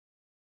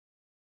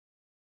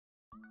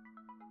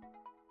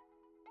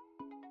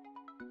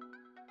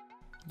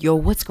Yo,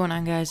 what's going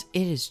on, guys?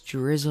 It is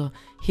Drizzle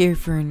here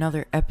for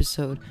another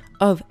episode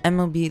of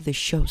MLB The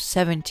Show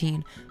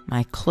 17,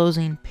 my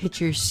closing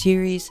pitcher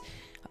series.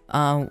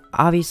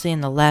 Obviously,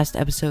 in the last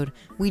episode,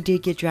 we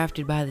did get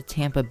drafted by the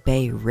Tampa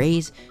Bay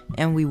Rays,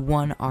 and we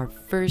won our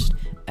first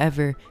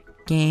ever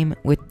game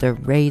with the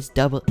Rays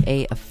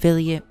AA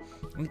affiliate.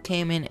 We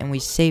came in and we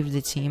saved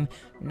the team,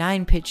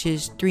 9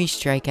 pitches, 3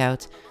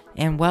 strikeouts,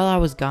 and while I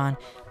was gone,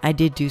 I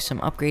did do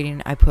some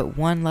upgrading. I put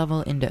 1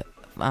 level into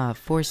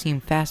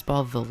four-seam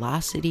fastball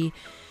velocity,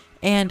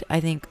 and I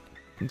think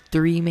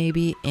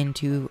 5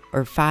 into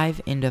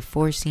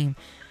four-seam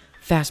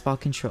fastball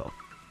control.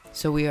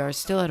 So we are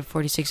still at a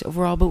 46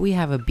 overall, but we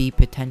have a B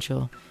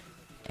potential.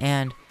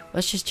 And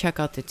let's just check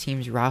out the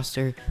team's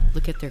roster.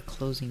 Look at their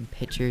closing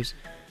pitchers.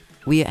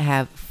 We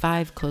have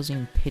 5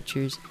 closing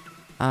pitchers.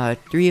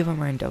 3 of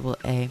them are in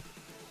AA.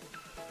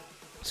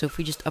 So if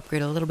we just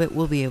upgrade a little bit,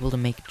 we'll be able to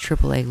make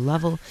AAA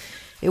level.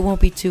 It won't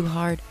be too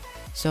hard.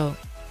 So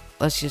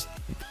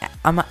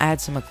I'm gonna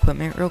add some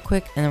equipment real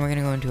quick, and then we're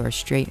gonna go into our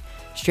straight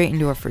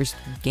into our first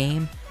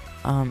game.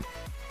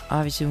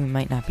 Obviously we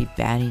might not be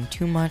batting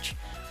too much,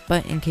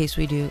 but in case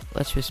we do,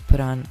 let's just put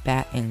on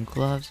bat and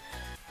gloves.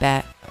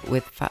 Bat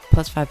with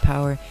 +5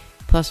 power,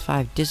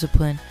 +5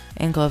 discipline,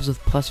 and gloves with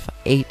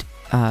 +8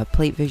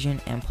 plate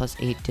vision and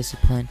 +8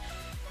 discipline.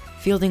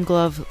 Fielding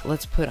glove,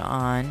 let's put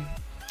on.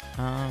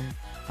 I'm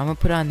gonna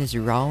put on this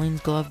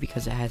Rawlings glove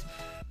because it has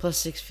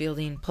 +6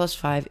 fielding,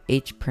 +5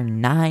 H per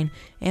 9,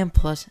 and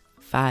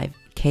 +5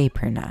 K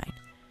per 9.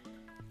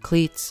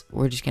 Cleats,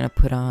 we're just going to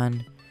put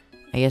on,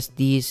 I guess,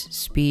 these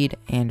speed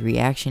and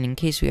reaction in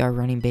case we are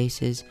running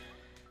bases.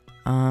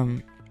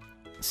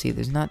 See,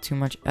 there's not too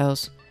much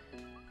else.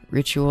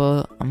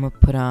 Ritual, I'm going to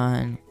put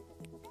on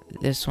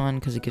this one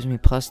because it gives me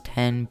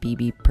 +10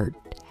 BB per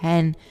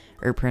 10,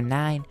 or per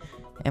 9,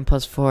 and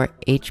 +4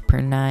 H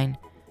per 9.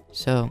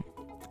 So,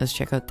 let's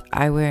check out the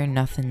eyewear.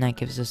 Nothing that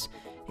gives us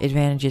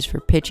advantages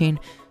for pitching,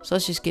 so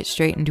let's just get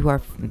straight into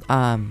our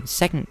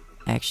second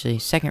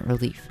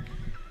relief.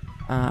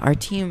 Our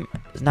team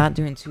is not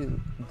doing too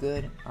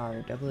good,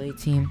 our AA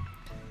team.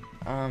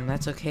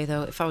 That's okay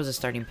though. If I was a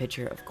starting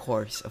pitcher, of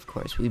course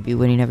we'd be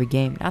winning every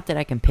game. Not that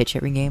I can pitch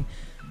every game,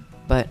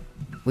 but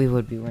we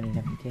would be winning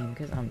every game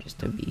because I'm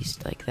just a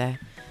beast like that.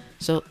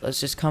 So let's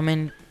just come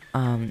in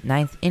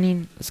 9th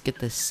inning. Let's get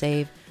this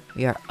save.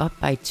 We are up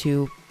by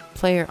 2.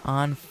 Player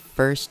on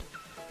first.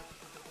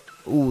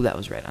 Ooh, that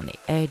was right on the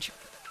edge.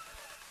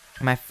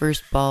 My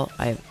first ball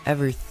I have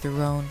ever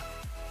thrown.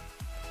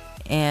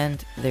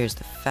 And there's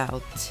the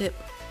foul tip.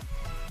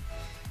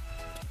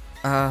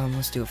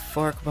 Let's do a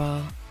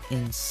forkball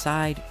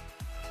inside.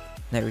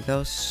 There we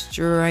go.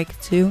 Strike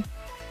 2.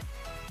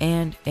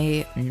 And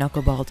a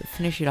knuckleball to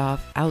finish it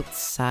off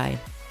outside.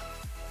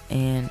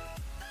 And,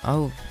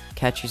 oh,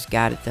 catcher's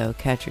got it though.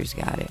 Catcher's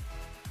got it.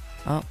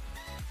 Oh,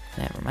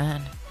 never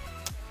mind.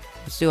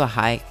 Let's do a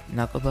high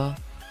knuckleball.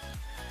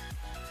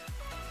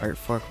 Or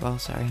forkball,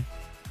 sorry.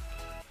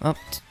 Well,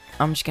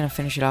 I'm just going to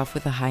finish it off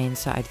with a high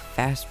inside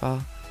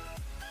fastball.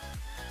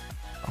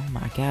 Oh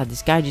my god,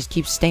 this guy just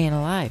keeps staying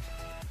alive.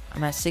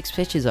 I'm at 6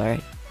 pitches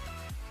already.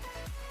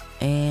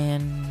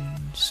 And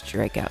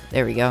strikeout.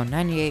 There we go.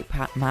 98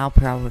 mile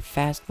per hour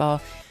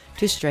fastball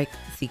to strike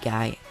the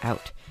guy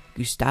out.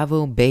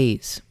 Gustavo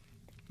Baez.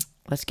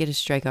 Let's get a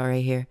strikeout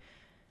right here.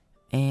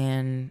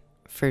 And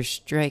first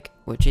strike,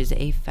 which is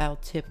a foul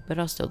tip, but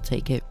I'll still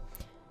take it.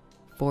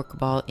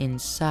 Forkball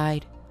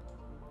inside.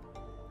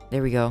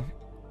 There we go.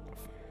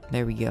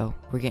 There we go.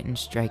 We're getting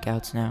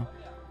strikeouts now.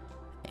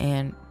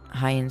 And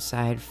high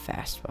inside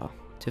fastball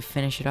to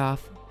finish it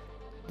off.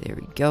 There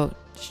we go.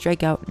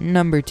 Strikeout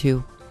number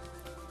 2.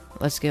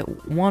 Let's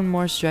get one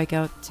more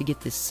strikeout to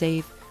get the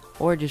save,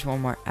 or just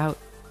one more out.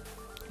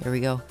 There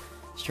we go.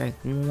 Strike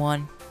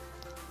 1.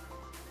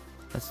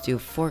 Let's do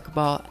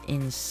forkball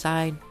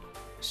inside.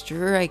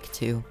 Strike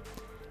 2.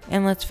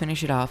 And let's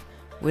finish it off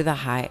with a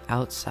high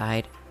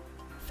outside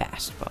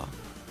fastball.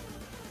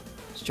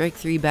 Strike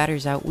 3,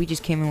 batters out. We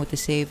just came in with the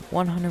save.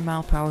 100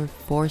 mile per hour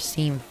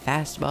four-seam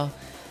fastball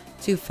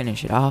to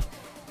finish it off.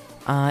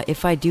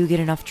 If I do get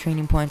enough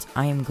training points,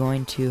 I am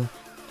going to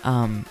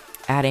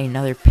add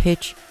another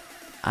pitch.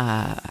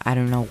 I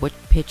don't know what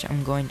pitch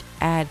I'm going to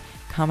add.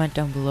 Comment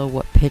down below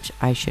what pitch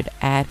I should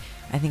add.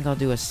 I think I'll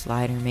do a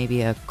slider,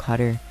 maybe a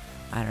cutter.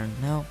 I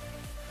don't know.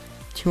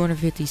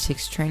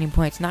 256 training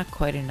points. Not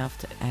quite enough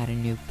to add a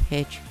new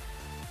pitch.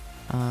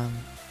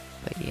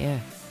 But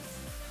yeah.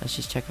 Let's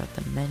just check out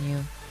the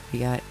menu. We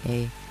got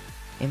a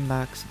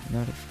inbox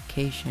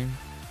notification,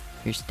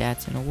 your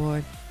stats and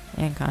award,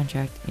 and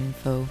contract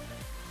info.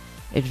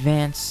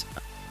 Advance,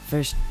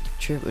 first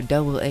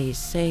AA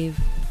save.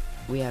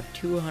 We have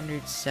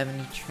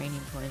 270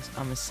 training points.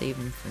 I'm gonna save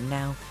them for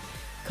now.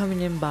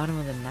 Coming in bottom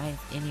of the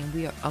 9th inning,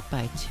 we are up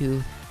by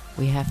 2.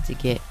 We have to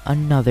get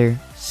another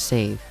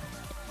save.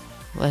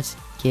 Let's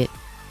get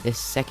this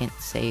second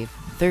save,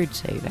 third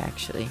save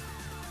actually.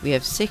 We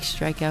have 6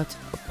 strikeouts,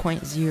 a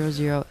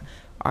 .00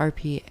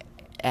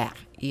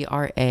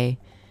 ERA,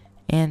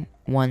 and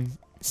 1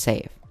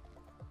 save.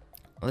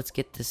 Let's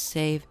get the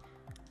save.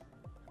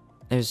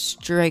 There's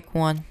strike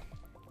one.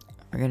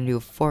 We're going to do a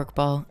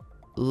forkball,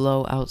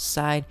 low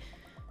outside,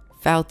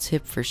 foul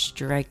tip for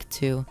strike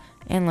two,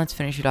 and let's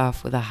finish it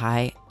off with a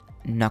high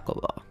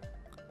knuckleball.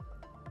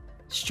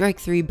 Strike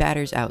three,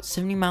 batters out.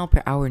 70 mile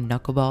per hour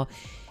knuckleball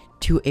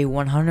to a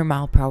 100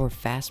 mile per hour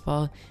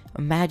fastball.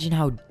 Imagine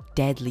how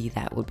deadly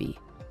that would be.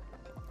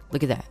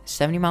 Look at that.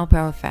 70 mile per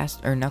hour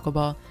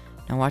knuckleball.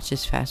 Now watch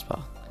this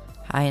fastball.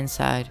 High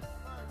inside.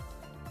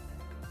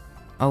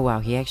 Oh wow,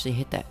 he actually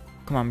hit that.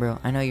 Come on, bro.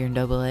 I know you're in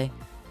AA,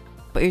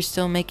 but you're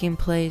still making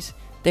plays.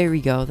 There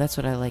we go. That's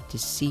what I like to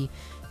see.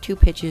 2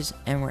 pitches,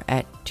 and we're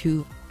at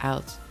 2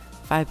 outs.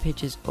 5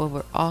 pitches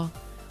overall.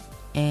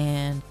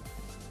 And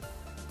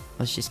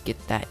let's just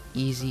get that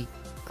easy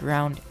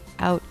ground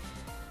out.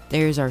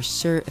 There's our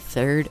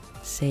third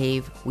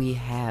save we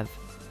have.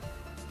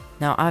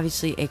 Now,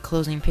 obviously, a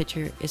closing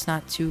pitcher is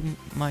not too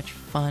much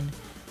fun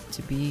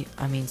to be.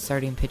 I mean,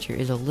 starting pitcher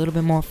is a little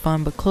bit more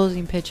fun, but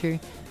closing pitcher,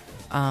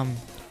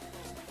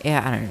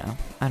 yeah, I don't know.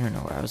 I don't know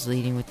where I was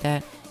leading with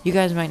that. You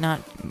guys might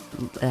not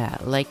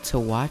like to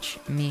watch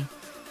me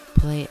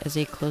play as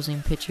a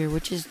closing pitcher,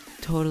 which is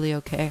totally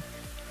okay.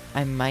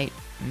 I might,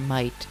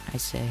 I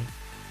say,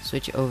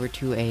 switch over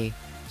to a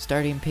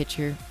starting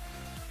pitcher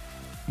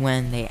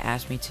when they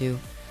ask me to.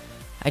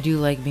 I do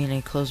like being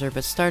a closer,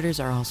 but starters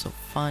are also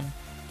fun.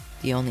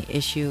 The only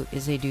issue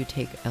is they do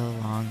take a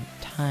long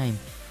time.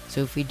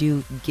 So if we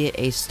do get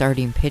a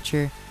starting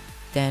pitcher,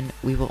 then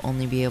we will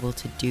only be able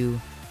to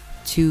do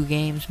 2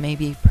 games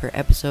maybe per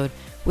episode.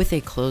 With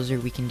a closer,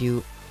 we can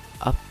do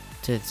up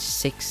to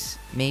 6,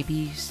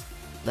 maybe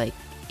like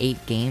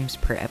 8 games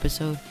per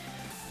episode,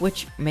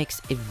 which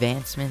makes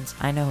advancements.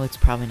 I know it's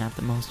probably not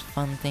the most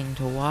fun thing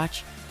to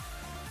watch,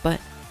 but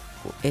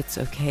it's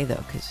okay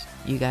though, because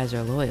you guys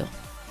are loyal.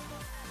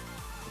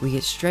 We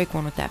get strike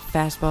one with that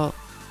fastball.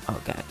 Oh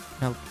god,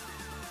 nope.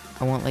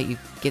 I won't let you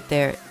get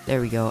there.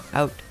 There we go,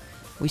 out.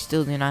 We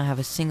still do not have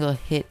a single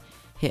hit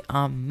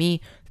on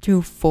me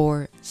through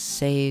 4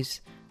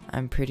 saves.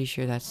 I'm pretty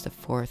sure that's the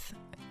 4th.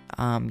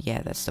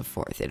 Yeah, that's the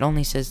 4th. It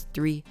only says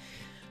 3,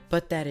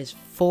 but that is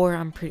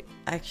 4.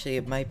 Actually,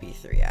 it might be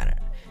 3.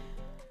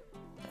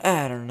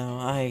 I don't know.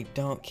 I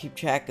don't keep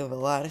track of a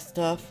lot of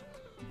stuff.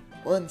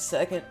 1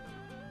 second.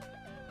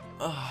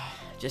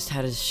 Just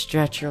had to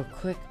stretch real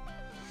quick.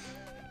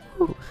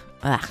 Whew.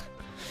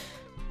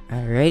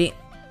 Alrighty.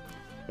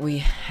 We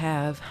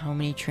have how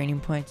many training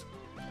points?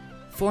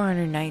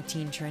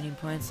 419 training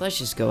points. Let's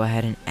just go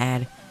ahead and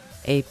add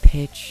a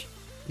pitch.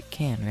 We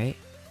can, right?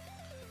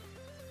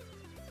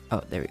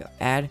 Oh, there we go.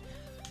 Add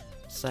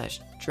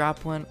 /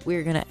 drop one.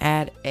 We're gonna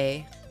add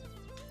a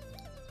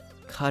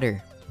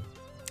cutter.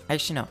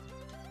 Actually, no.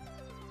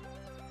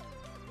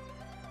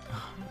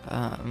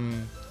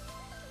 I'm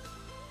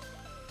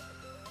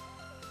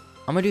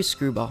gonna do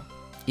screwball.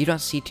 You don't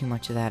see too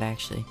much of that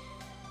actually.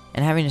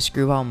 And having a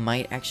screwball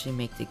might actually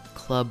make the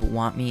club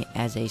want me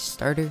as a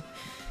starter.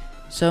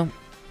 So,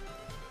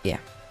 yeah.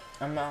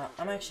 I'm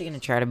actually going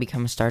to try to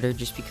become a starter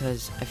just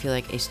because I feel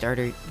like a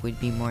starter would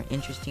be more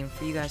interesting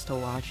for you guys to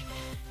watch.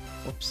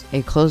 Oops.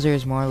 A closer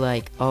is more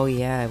like, oh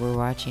yeah, we're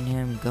watching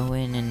him go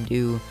in and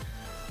do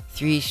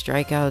 3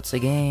 strikeouts a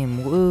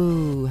game.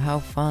 Woo, how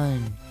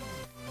fun.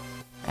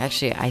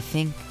 Actually, I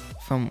think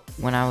from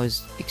when I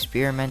was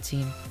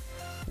experimenting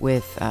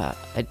with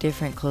a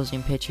different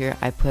closing pitcher,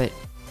 I put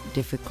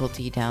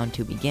difficulty down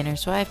to beginner,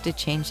 so I have to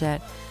change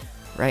that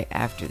right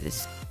after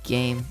this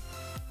game.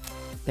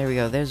 There we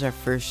go. There's our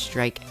first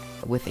strike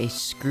with a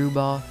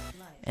screwball,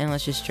 and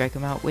let's just strike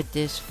him out with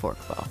this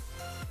forkball.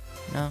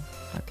 No?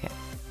 Okay.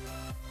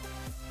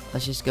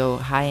 Let's just go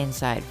high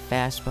inside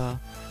fastball.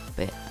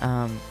 But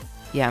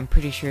yeah, I'm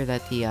pretty sure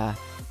that the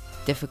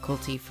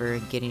difficulty for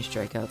getting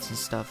strikeouts and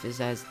stuff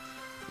is as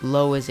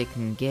low as it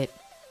can get.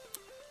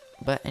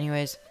 But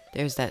anyways,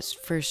 there's that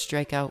first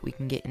strikeout we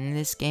can get in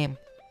this game.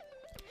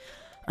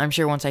 I'm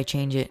sure once I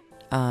change it,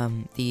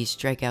 the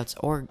strikeouts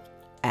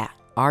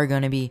are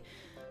gonna be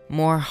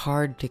more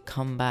hard to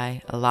come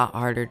by, a lot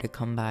harder to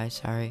come by,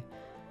 sorry.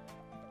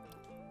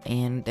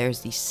 And there's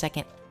the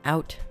second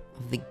out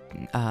of the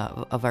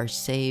of our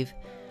save.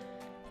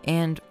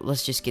 And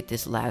let's just get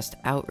this last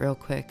out real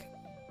quick.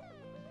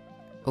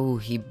 Oh,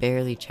 he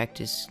barely checked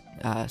his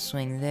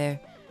swing there.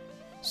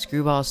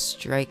 Screwball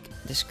strike.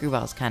 The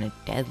screwball is kind of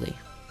deadly.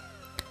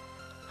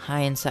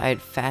 High inside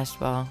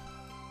fastball.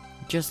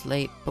 Just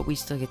late, but we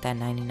still get that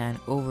 99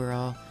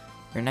 overall,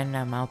 or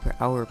 99 mile per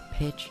hour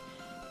pitch.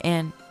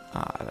 And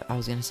I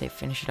was gonna say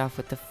finish it off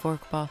with the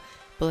forkball,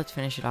 but let's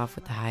finish it off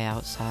with the high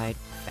outside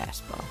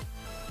fastball.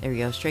 There we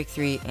go, strike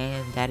 3,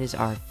 and that is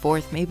our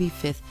 4th, maybe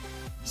 5th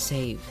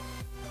save.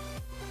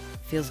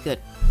 Feels good.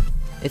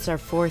 It's our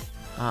 4th.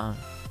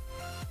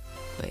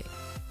 Wait,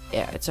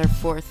 yeah, it's our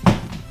 4th.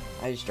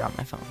 I just dropped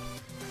my phone.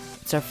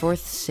 It's our 4th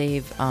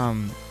save.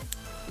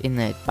 In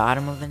the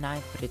bottom of the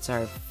 9th, but it's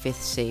our 5th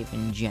save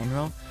in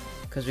general,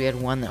 because we had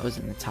one that was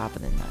in the top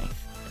of the 9th,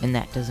 and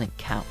that doesn't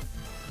count.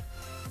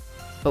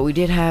 But we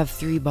did have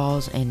 3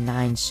 balls and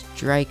 9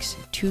 strikes,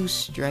 2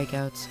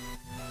 strikeouts,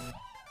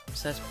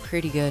 so that's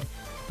pretty good.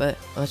 But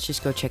let's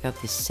just go check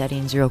out the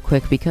settings real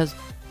quick, because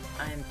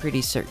I'm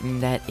pretty certain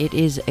that it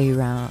is a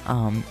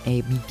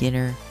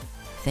beginner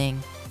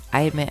thing.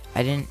 I admit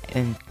I didn't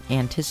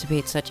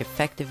anticipate such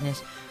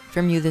effectiveness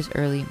from you this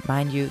early.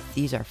 Mind you,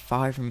 these are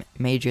far from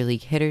major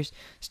league hitters.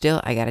 Still,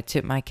 I gotta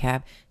tip my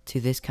cap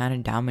to this kind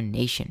of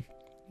domination.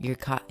 Your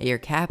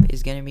cap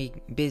is gonna be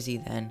busy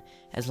then,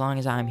 as long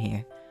as I'm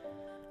here,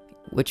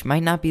 which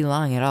might not be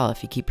long at all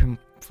if you keep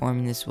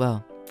performing this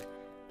well.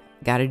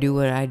 Gotta do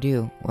what I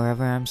do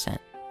wherever I'm sent.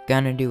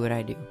 Gonna do what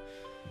I do.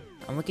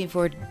 I'm looking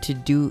forward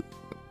to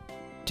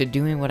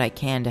doing what I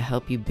can to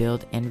help you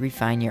build and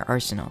refine your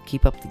arsenal.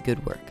 Keep up the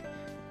good work.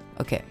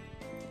 Okay,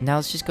 now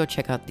let's just go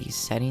check out these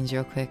settings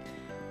real quick,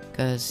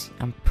 because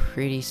I'm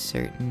pretty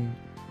certain,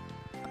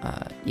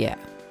 yeah,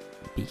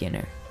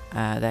 beginner.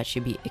 That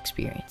should be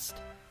experienced.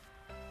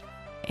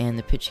 And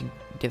the pitching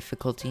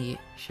difficulty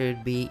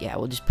should be, yeah,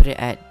 we'll just put it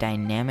at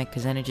dynamic,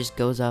 because then it just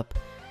goes up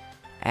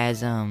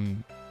as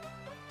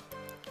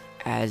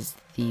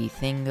the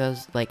thing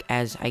goes, like,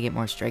 as I get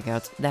more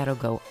strikeouts, that'll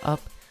go up.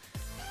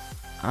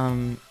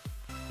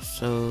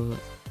 So,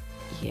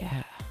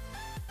 yeah.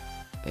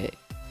 Wait,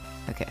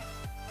 okay.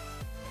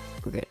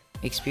 We're good.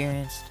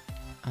 Experienced.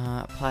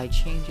 Apply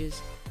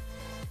changes.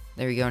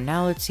 There we go.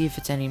 Now let's see if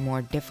it's any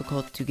more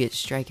difficult to get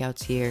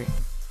strikeouts here.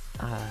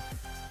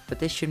 But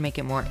this should make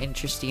it more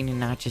interesting and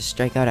not just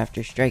strikeout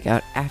after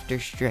strikeout after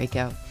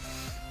strikeout.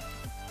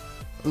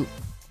 Ooh.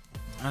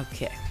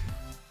 Okay.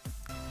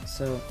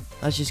 So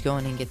let's just go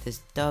in and get this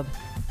dub.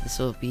 This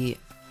will be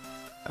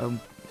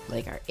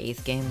like our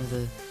 8th game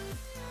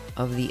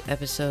of the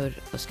episode.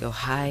 Let's go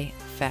high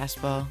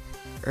fastball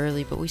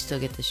early, but we still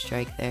get the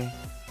strike there.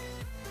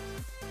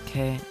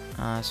 Okay,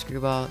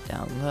 screwball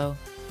down low.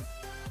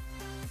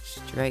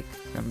 Strike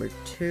number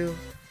 2,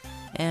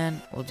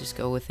 and we'll just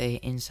go with a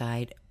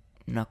inside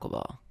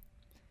knuckleball.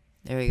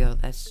 There we go.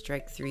 That's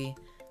strike 3.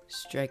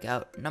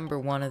 Strikeout number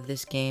 1 of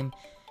this game.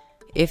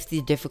 If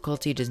the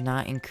difficulty does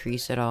not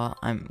increase at all,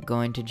 I'm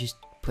going to just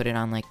put it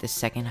on like the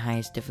 2nd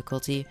highest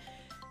difficulty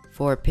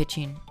for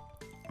pitching,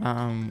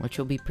 which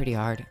will be pretty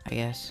hard, I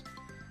guess.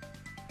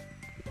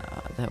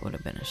 That would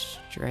have been a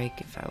strike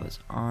if I was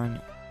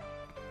on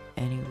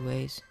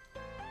anyways.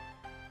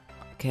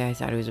 Okay, I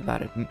thought he was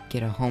about to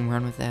get a home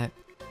run with that.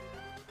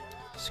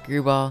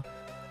 Screwball.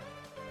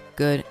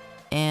 Good.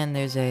 And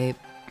there's a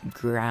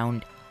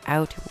ground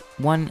out.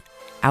 1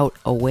 out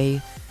away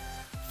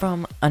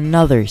from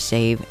another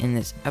save in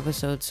this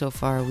episode. So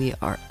far, we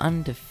are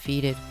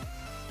undefeated.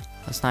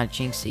 Let's not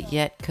jinx it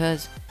yet,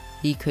 because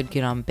he could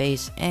get on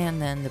base,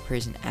 and then the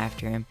person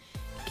after him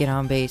get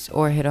on base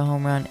or hit a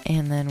home run,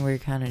 and then we're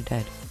kind of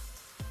dead.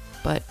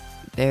 But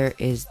there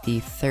is the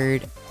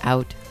 3rd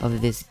out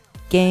of this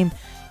game,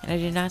 and I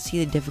did not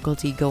see the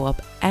difficulty go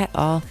up at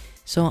all,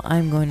 so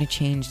I'm going to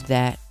change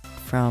that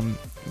from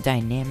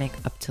dynamic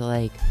up to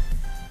like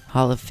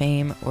Hall of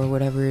Fame or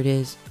whatever it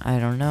is. I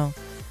don't know.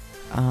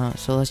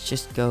 So let's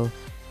just go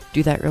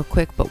do that real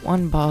quick. But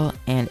 1 ball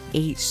and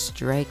 8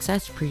 strikes,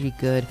 that's pretty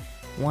good.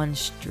 1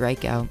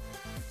 strikeout,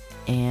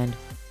 and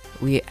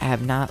we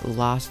have not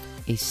lost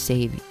a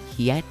save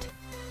yet.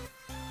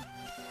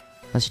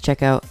 Let's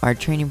check out our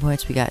training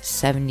points. We got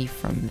 70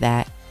 from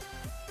that.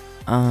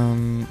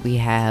 We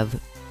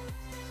have,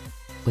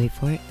 wait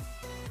for it,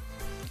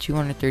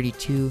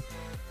 232.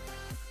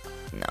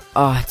 No,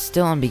 oh, it's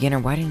still on beginner.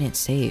 Why didn't it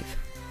save?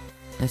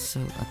 That's so,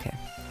 okay.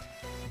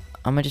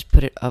 I'm gonna just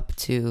put it up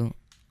to,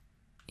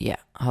 yeah,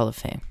 Hall of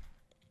Fame.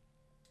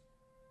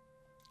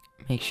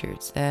 Make sure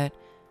it's that.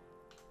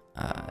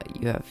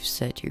 You have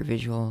set your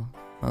visual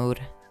mode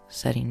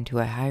setting to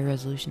a higher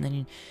resolution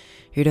than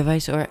your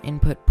device or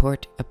input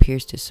port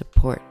appears to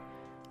support.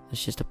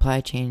 Let's just apply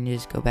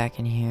changes, go back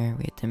in here,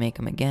 we have to make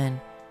them again.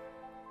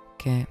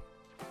 Okay.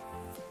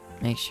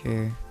 Make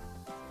sure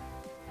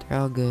they're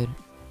all good.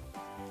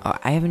 Oh,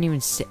 I haven't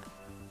even set.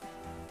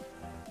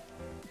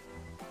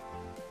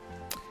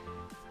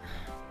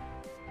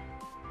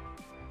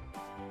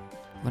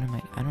 What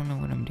am I don't know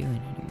what I'm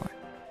doing anymore.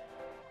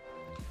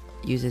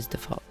 Use as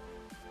default.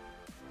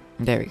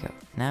 There we go.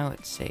 Now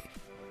it's safe.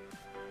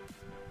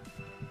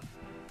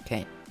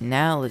 Okay,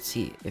 now let's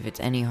see if it's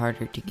any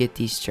harder to get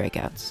these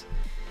strikeouts.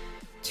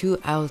 2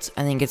 outs,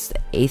 I think it's the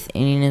 8th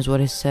inning is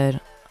what it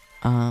said.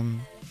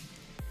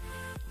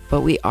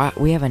 But we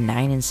have a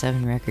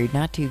 9-7 record.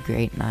 Not too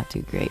great, not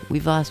too great.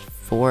 We've lost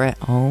 4 at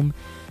home,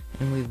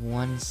 and we've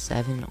won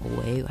 7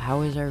 away.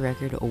 How is our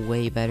record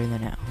away better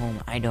than at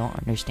home? I don't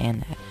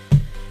understand that.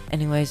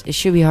 Anyways, it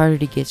should be harder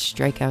to get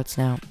strikeouts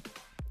now,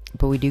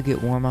 but we do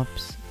get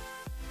warm-ups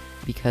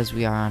because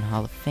we are on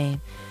Hall of Fame.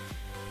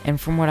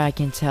 And from what I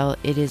can tell,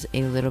 it is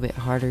a little bit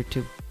harder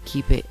to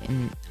keep it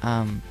in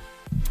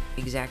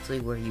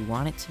exactly where you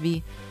want it to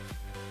be.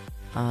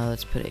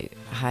 Let's put a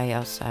high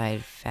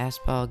outside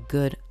fastball.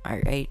 Good.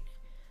 Alright.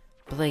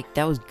 But like,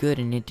 that was good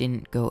and it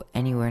didn't go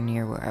anywhere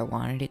near where I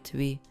wanted it to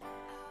be.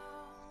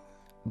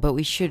 But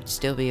we should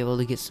still be able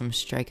to get some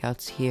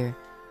strikeouts here.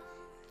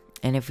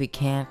 And if we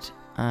can't,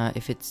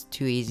 if it's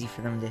too easy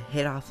for them to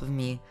hit off of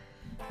me,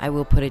 I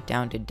will put it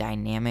down to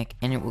dynamic,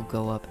 and it will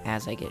go up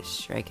as I get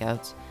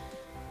strikeouts.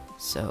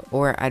 So,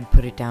 or I'd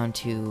put it down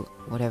to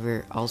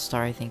whatever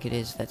All-Star I think it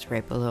is, that's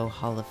right below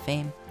Hall of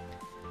Fame.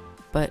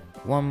 But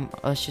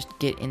let's just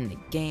get in the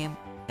game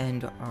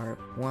and our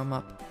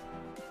warm-up,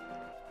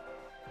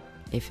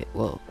 if it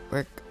will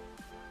work.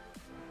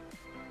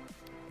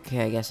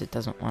 Okay, I guess it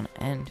doesn't want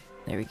to end.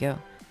 There we go.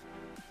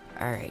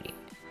 Alrighty.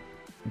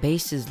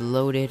 Base is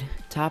loaded,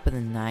 top of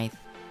the ninth,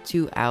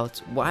 2 outs.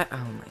 What? Oh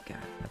my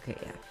god. Okay,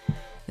 yeah.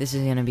 This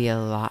is going to be a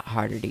lot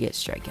harder to get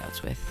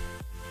strikeouts with.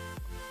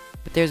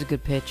 But there's a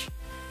good pitch.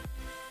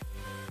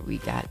 We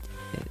got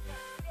it.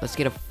 Let's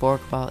get a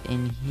forkball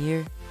in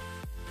here.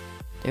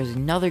 There's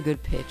another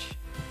good pitch.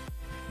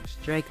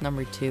 Strike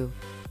number 2.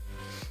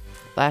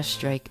 Last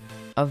strike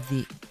of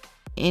the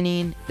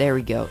inning. There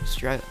we go.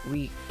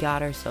 We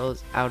got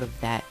ourselves out of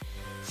that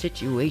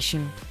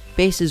situation.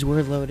 Bases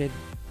were loaded.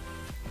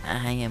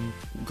 I am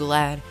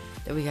glad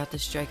that we got the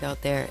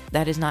strikeout there.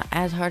 That is not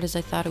as hard as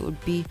I thought it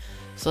would be.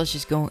 So let's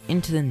just go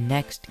into the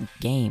next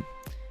game.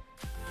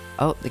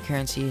 Oh, the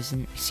current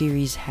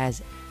series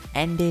has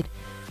ended.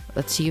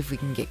 Let's see if we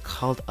can get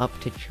called up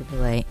to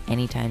AAA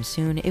anytime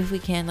soon. If we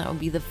can, that would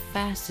be the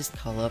fastest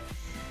call up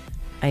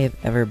I have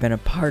ever been a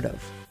part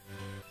of.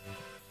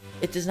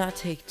 It does not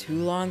take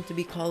too long to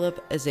be called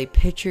up as a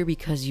pitcher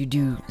because you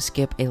do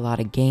skip a lot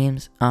of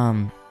games.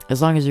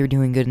 As long as you're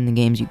doing good in the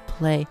games you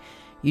play,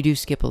 you do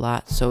skip a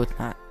lot, so it's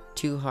not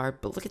too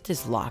hard. But look at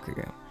this locker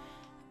room.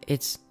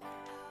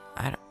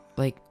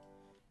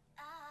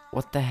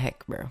 What the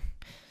heck, bro?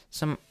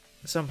 Some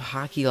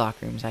hockey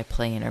locker rooms I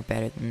play in are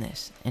better than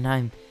this, and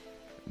I'm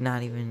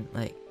not even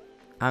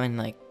I'm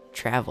in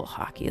travel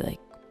hockey,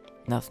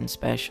 nothing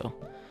special.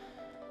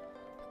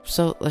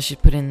 So let's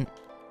just put in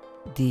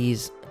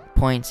these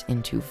points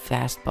into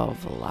fastball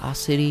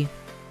velocity.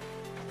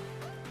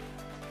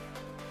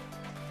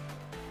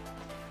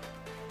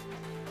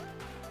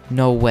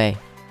 No way.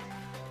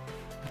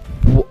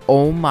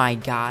 Oh my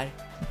god.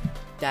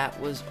 That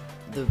was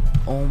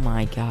oh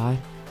my god.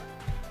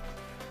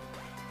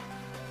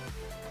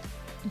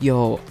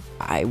 Yo,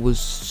 I was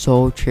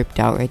so tripped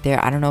out right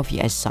there. I don't know if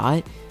you guys saw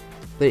it,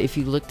 but if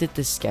you looked at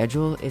the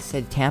schedule, it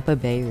said Tampa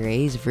Bay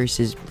Rays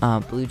versus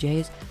Blue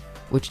Jays,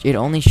 which it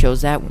only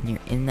shows that when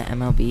you're in the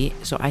MLB.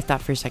 So I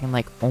thought for a second,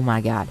 oh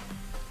my god,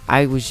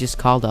 I was just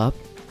called up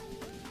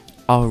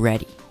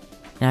already,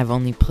 and I've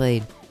only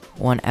played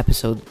 1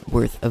 episode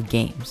worth of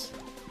games.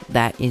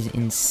 That is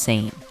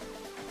insane.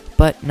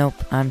 But nope,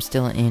 I'm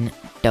still in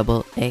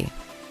AA.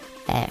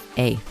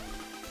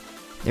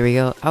 There we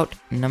go. Out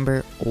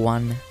number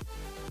 1.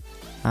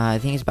 I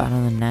think it's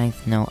bottom of the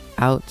 9th. No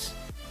outs.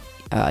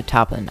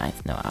 Top of the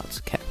 9th. No outs.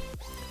 Okay.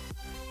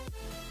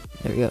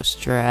 There we go.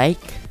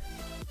 Strike.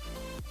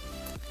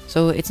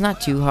 So it's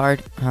not too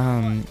hard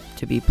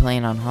to be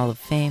playing on Hall of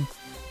Fame.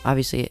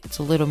 Obviously, it's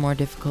a little more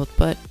difficult,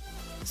 but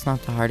it's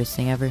not the hardest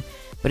thing ever.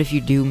 But if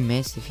you do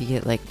miss, if you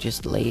get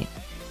just late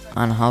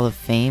on Hall of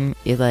Fame,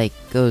 it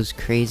goes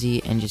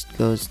crazy and just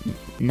goes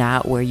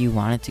not where you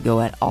want it to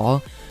go at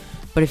all.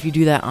 But if you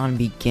do that on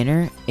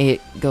beginner,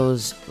 it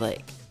goes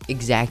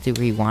exactly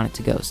where you want it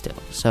to go still.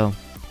 So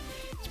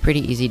it's pretty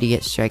easy to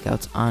get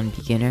strikeouts on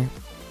beginner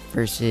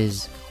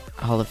versus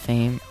Hall of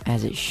Fame,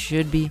 as it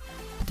should be.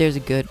 But there's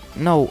oh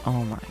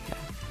my god.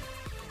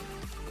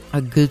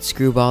 A good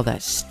screwball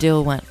that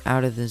still went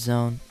out of the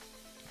zone.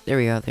 There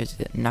we go. There's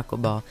the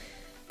knuckleball.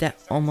 That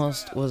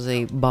almost was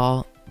a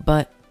ball,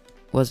 but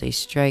was a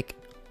strike.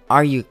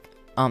 You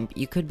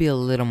could be a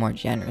little more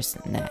generous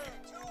than that.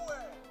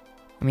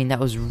 I mean,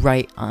 that was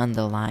right on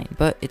the line,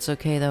 but it's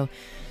okay though.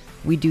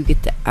 We do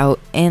get the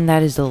out, and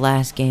that is the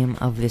last game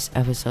of this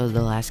episode,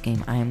 the last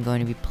game I am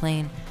going to be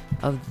playing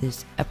of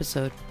this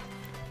episode.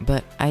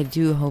 But I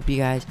do hope you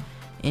guys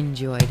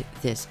enjoyed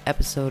this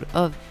episode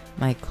of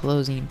my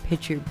closing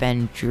pitcher,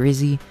 Ben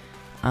Drizzy.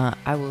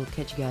 I will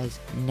catch you guys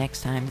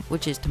next time,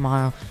 which is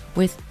tomorrow,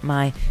 with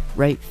my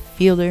right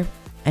fielder.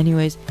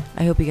 Anyways,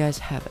 I hope you guys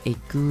have a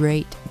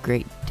great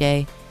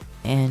day,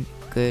 and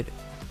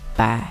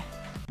goodbye.